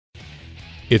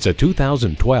It's a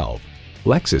 2012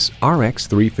 Lexus RX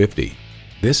 350.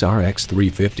 This RX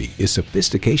 350 is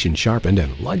sophistication sharpened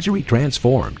and luxury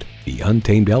transformed. The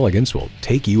untamed elegance will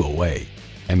take you away.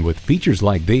 And with features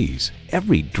like these,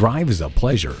 every drive is a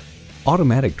pleasure.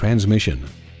 Automatic transmission,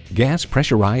 gas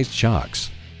pressurized shocks,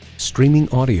 streaming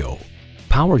audio,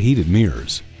 power heated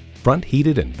mirrors, front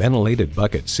heated and ventilated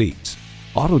bucket seats,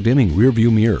 auto dimming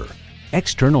rearview mirror,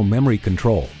 external memory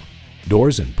control,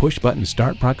 doors and push button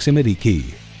start proximity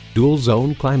key, dual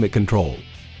zone climate control,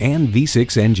 and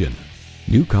V6 engine.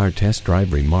 New Car Test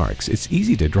Drive remarks it's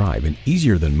easy to drive and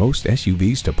easier than most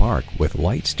SUVs to park with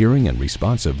light steering and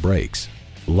responsive brakes.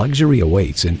 Luxury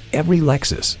awaits in every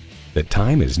Lexus. The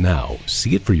time is now.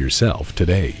 See it for yourself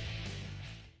today.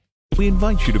 We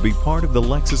invite you to be part of the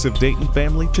Lexus of Dayton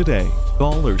family today.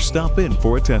 Call or stop in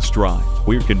for a test drive.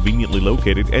 We're conveniently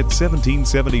located at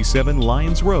 1777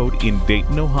 Lyons Road in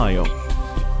Dayton, Ohio.